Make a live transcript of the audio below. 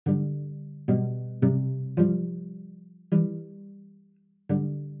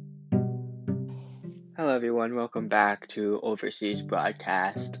everyone. Welcome back to Overseas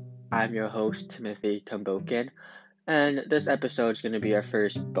Broadcast. I'm your host, Timothy Tumbokin, and this episode is going to be our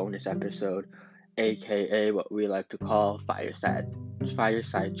first bonus episode, aka what we like to call Fireside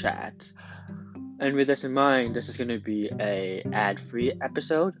Chats. And with this in mind, this is going to be a ad-free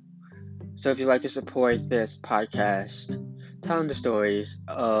episode. So if you'd like to support this podcast, telling the stories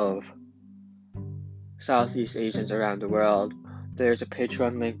of Southeast Asians around the world, there's a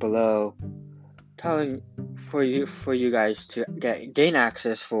Patreon link below telling for you guys to gain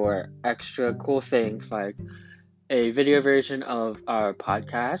access for extra cool things like a video version of our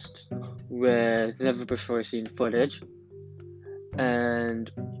podcast with never before seen footage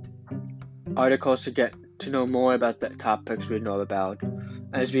and articles to get to know more about the topics we know about.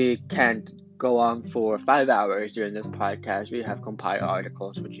 As we can't go on for 5 hours during this podcast, we have compiled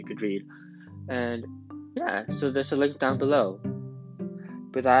articles which you could read. And yeah, so there's a link down below.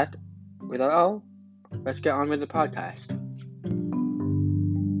 Without all, let's get on with the podcast.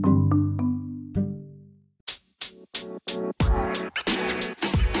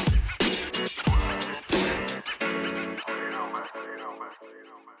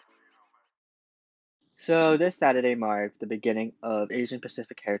 So this Saturday marked the beginning of Asian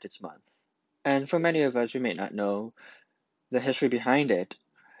Pacific Heritage Month. And for many of us, we may not know the history behind it.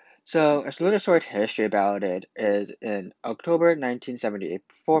 So a little short history about it is in October 1978,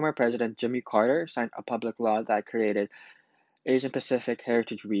 former President Jimmy Carter signed a public law that created Asian Pacific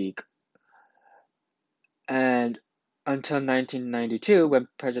Heritage Week. And until 1992, when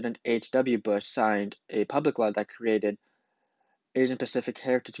President H.W. Bush signed a public law that created Asian Pacific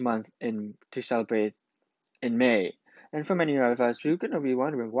Heritage Month to celebrate in May. And for many of us, we're going to be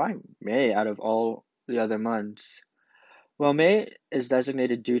wondering why May out of all the other months? Well, May is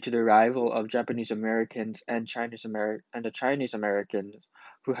designated due to the arrival of Japanese Americans and the Chinese Americans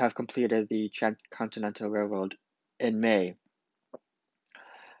who have completed the Transcontinental Railroad in May.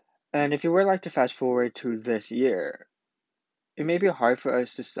 And if you would like to fast forward to this year, it may be hard for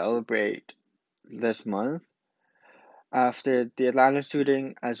us to celebrate this month after the Atlanta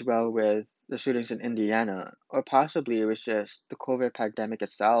shooting as well with the shootings in Indiana, or possibly it was just the COVID pandemic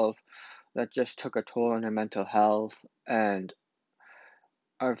itself that just took a toll on our mental health and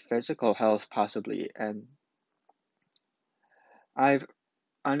our physical health possibly. And I've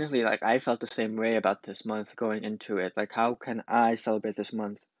honestly, I felt the same way about this month going into it. Like, how can I celebrate this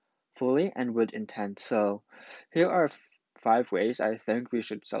month fully and with intent? So here are 5 ways I think we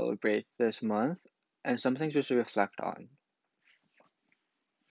should celebrate this month and some things we should reflect on.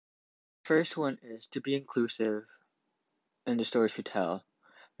 First one is to be inclusive in the stories we tell.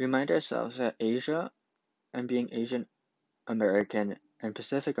 Remind ourselves that Asia and being Asian American and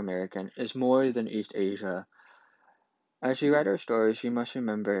Pacific American is more than East Asia. As we write our stories, we must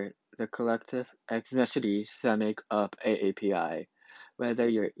remember the collective ethnicities that make up AAPI. Whether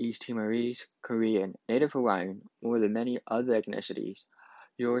you're East Timorese, Korean, Native Hawaiian, or the many other ethnicities,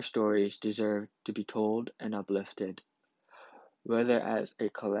 your stories deserve to be told and uplifted. Whether as a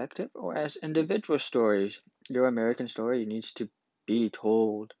collective or as individual stories, your American story needs to be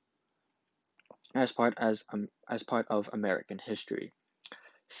told as part of American history.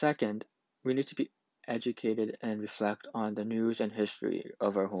 Second, we need to be educated and reflect on the news and history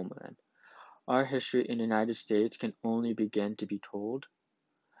of our homeland. Our history in the United States can only begin to be told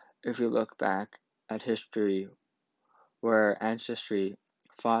if we look back at history where our ancestry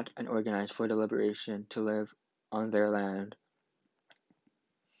fought and organized for the liberation to live on their land.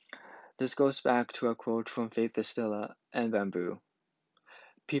 This goes back to a quote from Faith Distilla and Bamboo.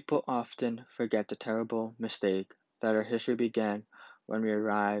 People often forget the terrible mistake that our history began when we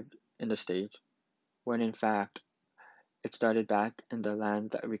arrived in the States, when in fact it started back in the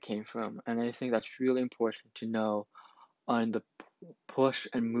land that we came from. And I think that's really important to know on the push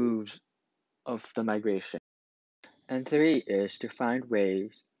and moves of the migration. And 3 is to find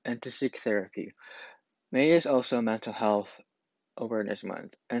ways and to seek therapy. May is also Mental Health Awareness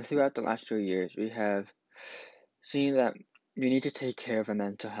Month, and throughout the last 2 years, we have seen that we need to take care of our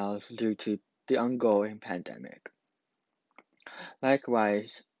mental health due to the ongoing pandemic.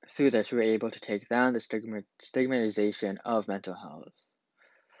 Likewise, through this, we're able to take down the stigmatization of mental health.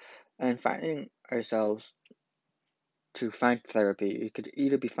 And finding ourselves to find therapy, it could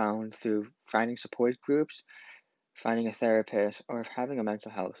either be found through finding support groups, finding a therapist, or having a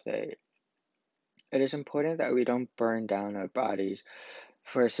mental health day. It is important that we don't burn down our bodies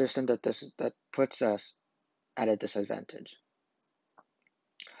for a system that puts us at a disadvantage.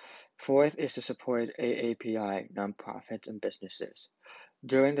 Fourth is to support AAPI nonprofits and businesses.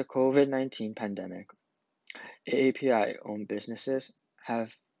 During the COVID-19 pandemic, AAPI-owned businesses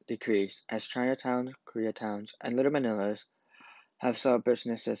have decrease as Chinatowns, Koreatowns, and Little Manilas have saw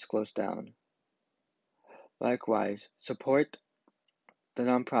businesses close down. Likewise, support the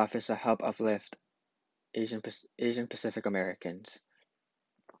nonprofits that help uplift Asian Pacific Americans.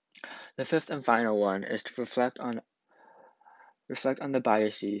 The fifth and final one is to reflect on the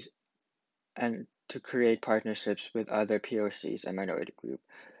biases and to create partnerships with other POCs and minority groups.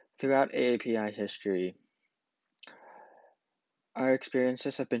 Throughout AAPI history, our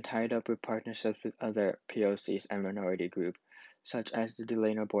experiences have been tied up with partnerships with other POCs and minority groups, such as the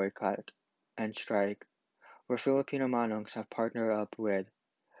Delano boycott and strike, where Filipino Manongs have partnered up with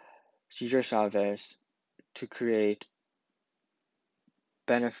Cesar Chavez to create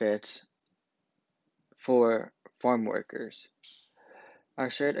benefits for farm workers. Our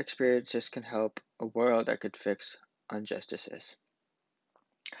shared experiences can help a world that could fix injustices.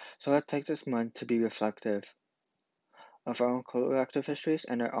 So let's take this month to be reflective of our own collective histories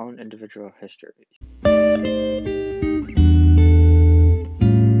and our own individual histories.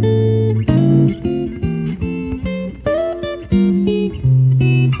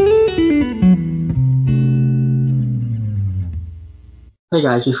 Hey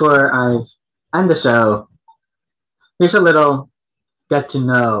guys, before I end the show, here's a little get to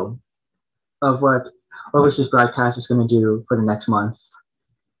know of what Overseas Broadcast is going to do for the next month.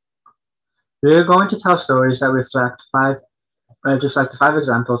 We're going to tell stories that reflect just like the 5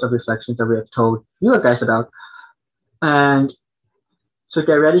 examples of reflections that we have told you guys about. And so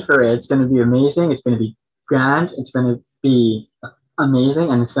get ready for it. It's going to be amazing. It's going to be grand. It's going to be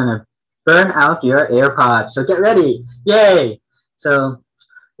amazing. And it's going to burn out your AirPods. So get ready. Yay! So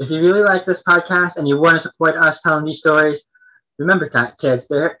if you really like this podcast and you want to support us telling these stories, remember, kids,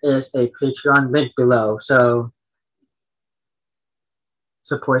 there is a Patreon link below. So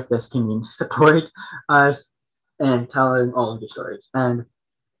support this community, support us, and telling all of the stories. And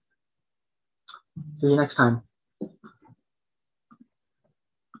see you next time.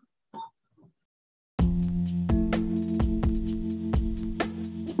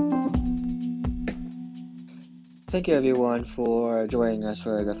 Thank you everyone for joining us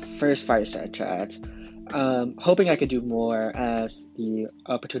for the first Fireside Chat. Hoping I could do more as the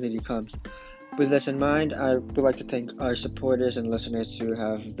opportunity comes. With this in mind, I would like to thank our supporters and listeners who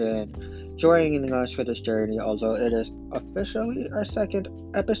have been joining us for this journey, although it is officially our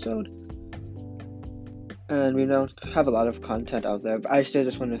 2nd episode. And we don't have a lot of content out there, but I still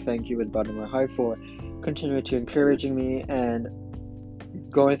just want to thank you with the bottom of my heart for continuing to encouraging me and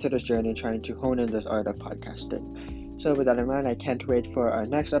going through this journey, trying to hone in this art of podcasting. So with that in mind, I can't wait for our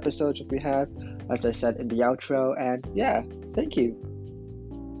next episodes that we have, as I said in the outro, and yeah, thank you.